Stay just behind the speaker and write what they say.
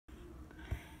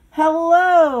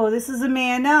Hello, this is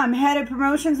Amanda. I'm head of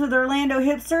promotions with Orlando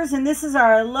Hipsters, and this is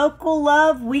our Local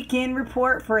Love Weekend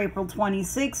Report for April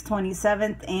 26th,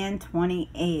 27th, and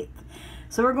 28th.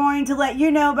 So we're going to let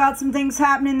you know about some things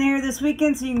happening there this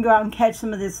weekend so you can go out and catch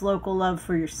some of this local love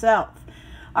for yourself.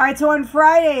 All right, so on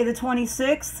Friday the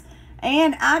 26th,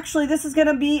 and actually this is going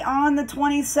to be on the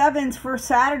 27th for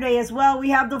Saturday as well, we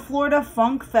have the Florida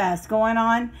Funk Fest going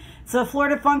on. So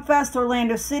Florida Funk Fest,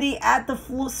 Orlando City at the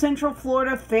Central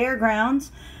Florida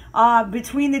Fairgrounds.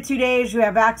 Between the 2 days, you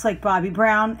have acts like Bobby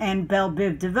Brown and Belle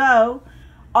Biv DeVoe,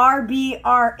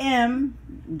 RBRM,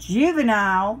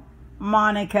 Juvenile,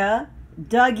 Monica,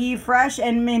 Dougie Fresh,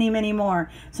 and many, many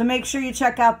more. So make sure you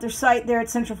check out their site there at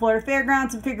Central Florida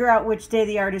Fairgrounds and figure out which day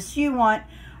the artists you want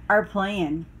are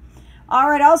playing. All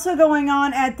right, also going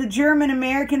on at the German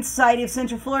American Society of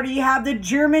Central Florida, you have the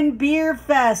German Beer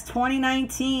Fest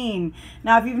 2019.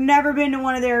 Now, if you've never been to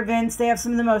one of their events, they have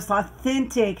some of the most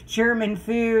authentic German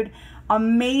food.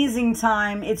 Amazing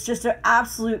time. It's just an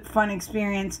absolute fun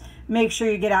experience. Make sure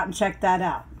you get out and check that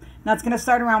out. Now, it's going to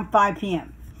start around 5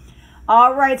 p.m.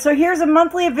 All right, so here's a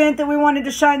monthly event that we wanted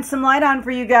to shine some light on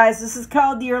for you guys. This is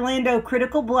called the Orlando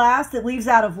Critical Blast. It leaves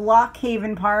out of Lock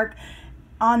Haven Park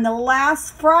on the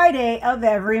last Friday of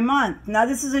every month. Now,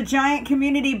 this is a giant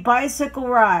community bicycle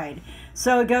ride.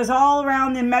 So it goes all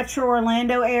around the Metro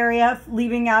Orlando area,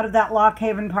 leaving out of that Lock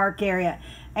Haven Park area.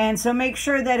 And so make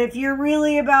sure that if you're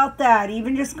really about that,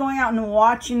 even just going out and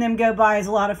watching them go by is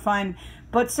a lot of fun.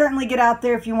 But certainly get out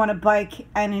there if you want to bike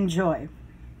and enjoy.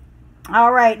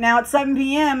 All right, now at 7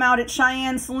 p.m. out at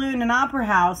Cheyenne Saloon and Opera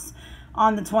House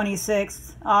on the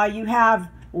 26th, you have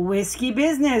Whiskey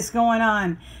Business going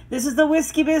on. This is the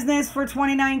Whiskey Business for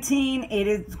 2019. It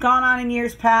has gone on in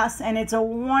years past, and it's a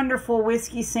wonderful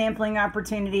whiskey sampling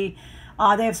opportunity.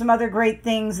 They have some other great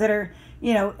things that are,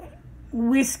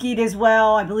 whiskeyed as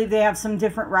well. I believe they have some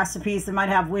different recipes that might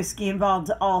have whiskey involved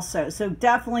also. So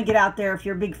definitely get out there if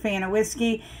you're a big fan of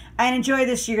whiskey and enjoy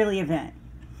this yearly event.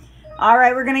 All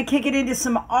right, we're going to kick it into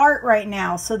some art right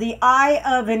now. So the Eye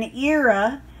of an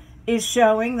Era is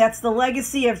showing. That's the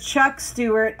legacy of Chuck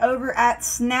Stewart over at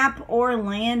Snap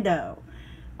Orlando.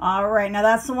 All right, now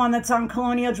that's the one that's on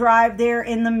Colonial Drive there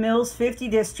in the Mills 50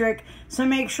 district. So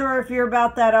make sure if you're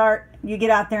about that art, you get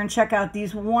out there and check out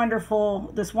this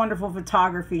wonderful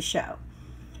photography show.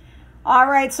 All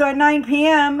right, so at 9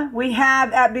 p.m. we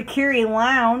have at Bikiri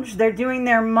Lounge, they're doing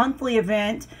their monthly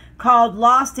event called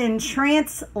Lost in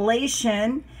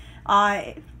Translation,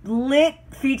 lit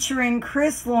featuring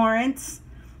Chris Lawrence,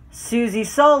 Susie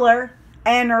Solar,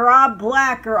 and Rob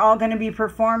Black are all going to be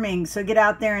performing. So get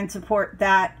out there and support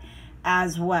that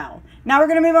as well. Now we're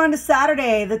going to move on to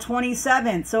Saturday, the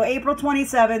 27th. So April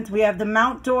 27th, we have the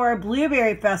Mount Dora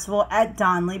Blueberry Festival at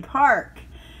Donley Park.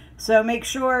 So make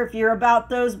sure if you're about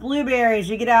those blueberries,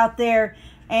 you get out there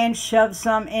and shove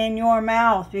some in your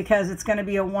mouth because it's going to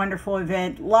be a wonderful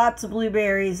event. Lots of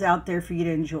blueberries out there for you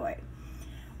to enjoy.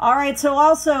 All right, so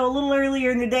also a little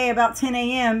earlier in the day, about 10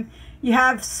 a.m., you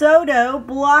have Sodo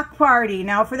Block Party.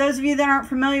 Now, for those of you that aren't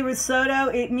familiar with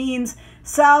Sodo, it means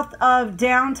south of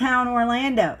downtown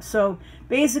Orlando. So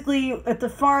basically at the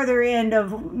farther end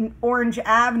of Orange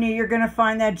Avenue, you're going to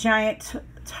find that giant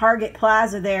Target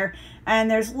Plaza there. And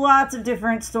there's lots of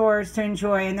different stores to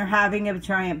enjoy, and they're having a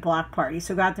giant block party.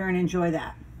 So go out there and enjoy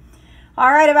that. All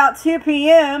right, about 2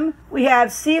 p.m., we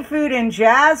have Seafood and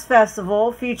Jazz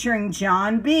Festival featuring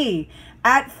John B.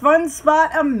 at Fun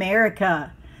Spot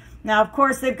America. Now, of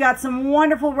course, they've got some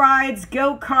wonderful rides,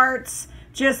 go-karts,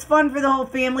 just fun for the whole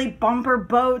family, bumper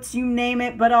boats, you name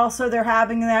it. But also they're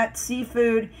having that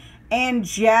seafood and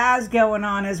jazz going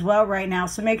on as well right now.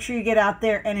 So make sure you get out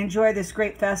there and enjoy this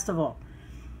great festival.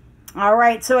 All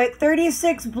right, so at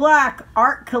 36 Black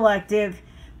Art Collective,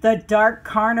 the Dark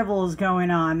Carnival is going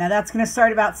on. Now, that's going to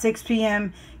start about 6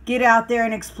 p.m. Get out there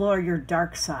and explore your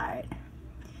dark side.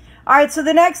 All right, so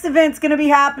the next event's going to be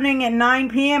happening at 9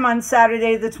 p.m. on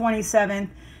Saturday the 27th.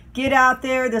 Get out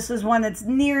there. This is one that's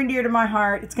near and dear to my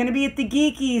heart. It's going to be at the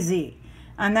Geek Easy,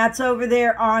 and that's over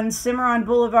there on Cimarron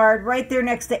Boulevard, right there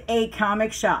next to A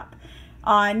Comic Shop.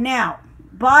 Now,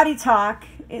 Body Talk,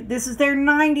 this is their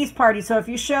 90s party, so if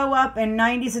you show up in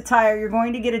 90s attire, you're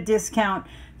going to get a discount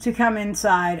to come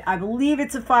inside. I believe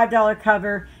it's a $5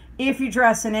 cover if you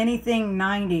dress in anything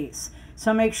 90s.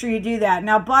 So make sure you do that.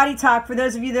 Now, Body Talk, for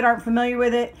those of you that aren't familiar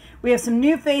with it, we have some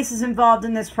new faces involved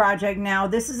in this project now.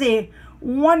 This is a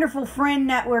wonderful friend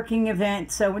networking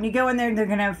event. So when you go in there, they're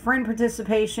going to have friend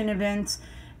participation events.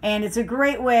 And it's a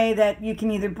great way that you can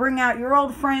either bring out your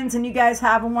old friends and you guys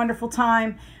have a wonderful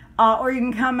time, or you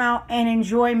can come out and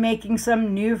enjoy making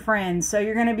some new friends. So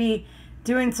you're going to be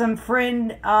doing some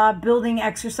friend building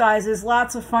exercises,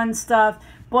 lots of fun stuff.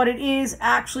 But it is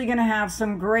actually going to have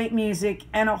some great music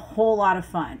and a whole lot of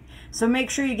fun. So make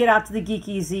sure you get out to the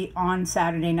Geekeasy on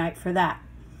Saturday night for that.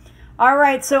 All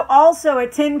right, so also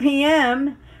at 10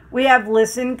 p.m., we have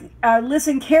Listen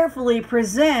Carefully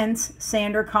presents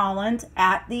Sandra Collins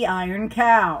at the Iron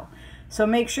Cow. So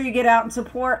make sure you get out and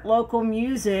support local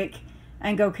music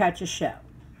and go catch a show.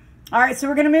 All right, so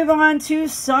we're going to move on to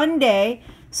Sunday.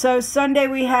 So Sunday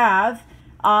we have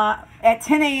at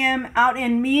 10 a.m. out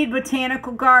in Mead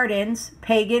Botanical Gardens,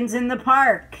 Pagans in the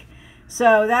Park.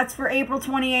 So that's for April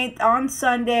 28th on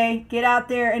Sunday. Get out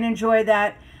there and enjoy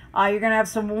that. You're going to have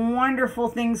some wonderful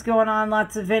things going on,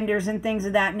 lots of vendors and things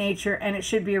of that nature, and it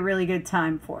should be a really good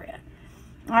time for you.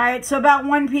 All right, so about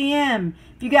 1 p.m.,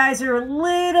 if you guys are a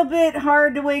little bit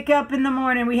hard to wake up in the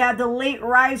morning, we have the Late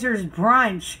Risers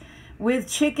Brunch with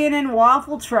chicken and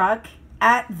waffle truck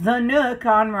at The Nook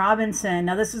on Robinson.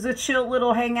 Now, this is a chill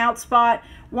little hangout spot,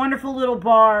 wonderful little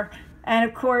bar, and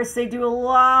of course, they do a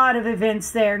lot of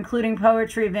events there, including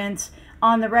poetry events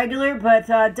on the regular, but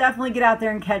definitely get out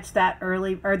there and catch that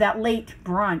that late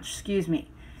brunch, excuse me.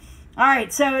 All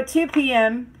right, so at 2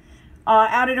 p.m.,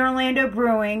 out at Orlando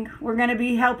Brewing, we're going to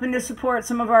be helping to support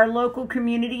some of our local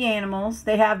community animals.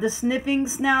 They have the Sniffing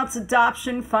Snouts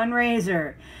Adoption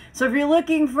Fundraiser. So if you're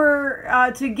looking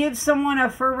for to give someone a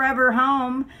forever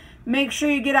home, make sure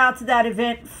you get out to that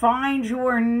event. Find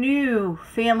your new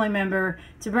family member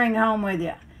to bring home with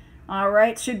you. All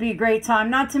right, should be a great time.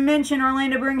 Not to mention,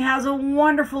 Orlando Brewing has a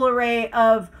wonderful array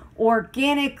of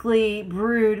organically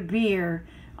brewed beer.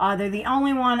 They're the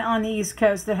only one on the East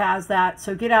Coast that has that.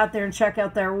 So get out there and check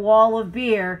out their wall of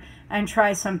beer and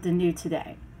try something new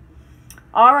today.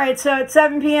 All right, so at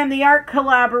 7 p.m., the Art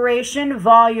Collaboration,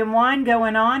 Volume 1,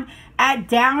 going on at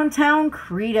Downtown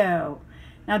Credo.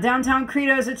 Now, Downtown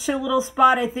Credo is a chill little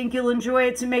spot. I think you'll enjoy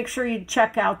it, so make sure you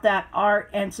check out that art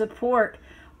and support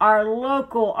our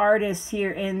local artists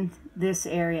here in this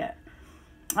area.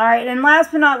 All right, and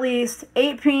last but not least,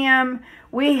 8 p.m.,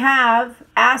 we have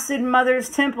Acid Mother's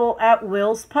Temple at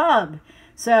Will's Pub.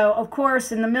 So, of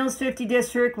course, in the Mills 50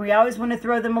 District, we always want to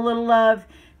throw them a little love.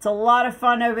 It's a lot of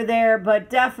fun over there, but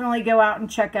definitely go out and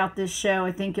check out this show.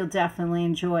 I think you'll definitely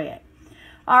enjoy it.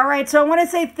 All right, so I want to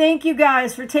say thank you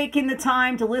guys for taking the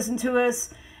time to listen to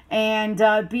us and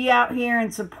be out here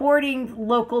and supporting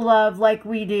local love like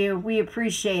we do. We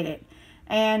appreciate it.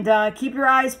 And keep your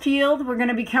eyes peeled. We're going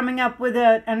to be coming up with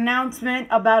an announcement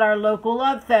about our local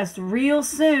Love Fest real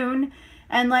soon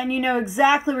and letting you know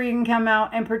exactly where you can come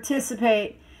out and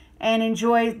participate and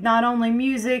enjoy not only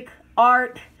music,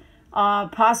 art,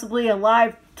 possibly a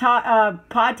live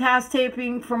podcast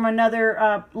taping from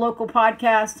another local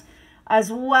podcast,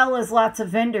 as well as lots of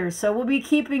vendors. So we'll be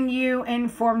keeping you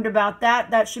informed about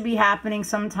that. That should be happening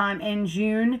sometime in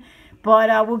June.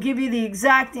 But we'll give you the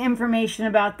exact information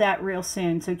about that real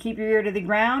soon. So keep your ear to the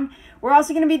ground. We're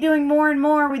also going to be doing more and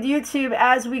more with YouTube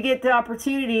as we get the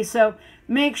opportunity. So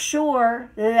make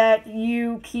sure that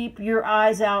you keep your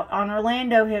eyes out on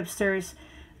Orlando Hipsters.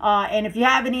 And if you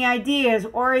have any ideas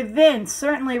or events,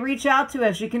 certainly reach out to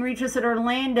us. You can reach us at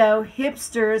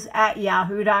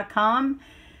orlandohipsters@yahoo.com.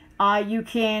 You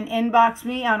can inbox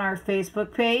me on our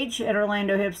Facebook page at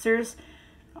Orlando Hipsters.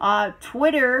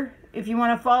 Twitter, if you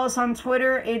want to follow us on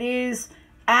Twitter, it is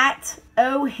at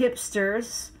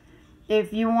OHIPsters.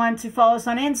 If you want to follow us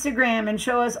on Instagram and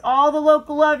show us all the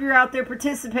local love you're out there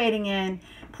participating in,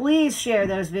 please share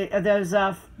those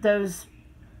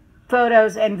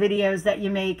photos and videos that you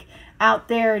make out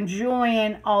there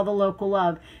enjoying all the local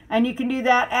love. And you can do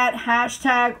that at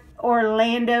hashtag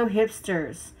Orlando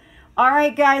Hipsters. All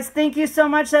right, guys, thank you so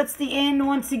much. That's the end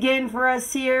once again for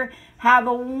us here. Have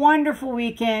a wonderful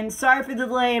weekend. Sorry for the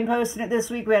delay in posting it this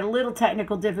week. We had a little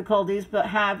technical difficulties, but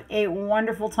have a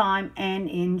wonderful time and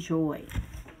enjoy.